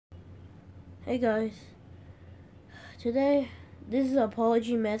Hey guys, today this is an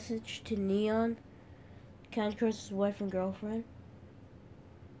apology message to Neon, kankris' wife and girlfriend.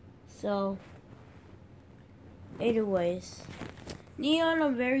 So, anyways, Neon,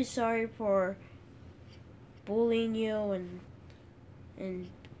 I'm very sorry for bullying you and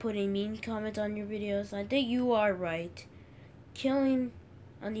putting mean comments on your videos. I think you are right. Killing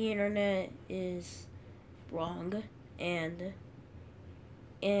on the internet is wrong, and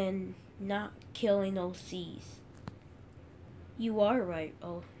not killing OCs. You are right.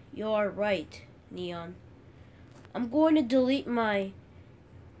 Oh, you are right, Neon. I'm going to delete my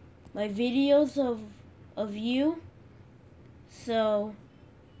videos of you. So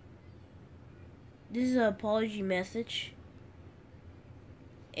this is an apology message.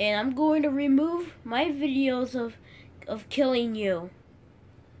 And I'm going to remove my videos of killing you.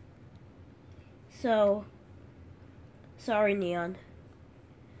 So sorry, Neon.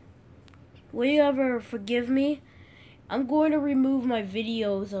 Will you ever forgive me? I'm going to remove my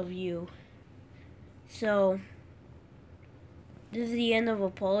videos of you. So this is the end of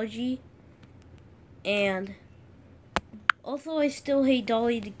apology. And also, I still hate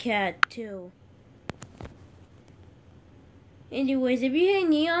Dolly the cat too. Anyways, if you hate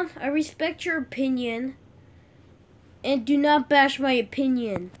Neon, I respect your opinion. And do not bash my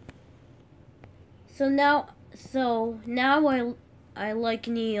opinion. So now I like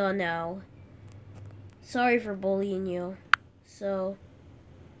Neon now. Sorry for bullying you. So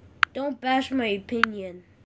don't bash my opinion.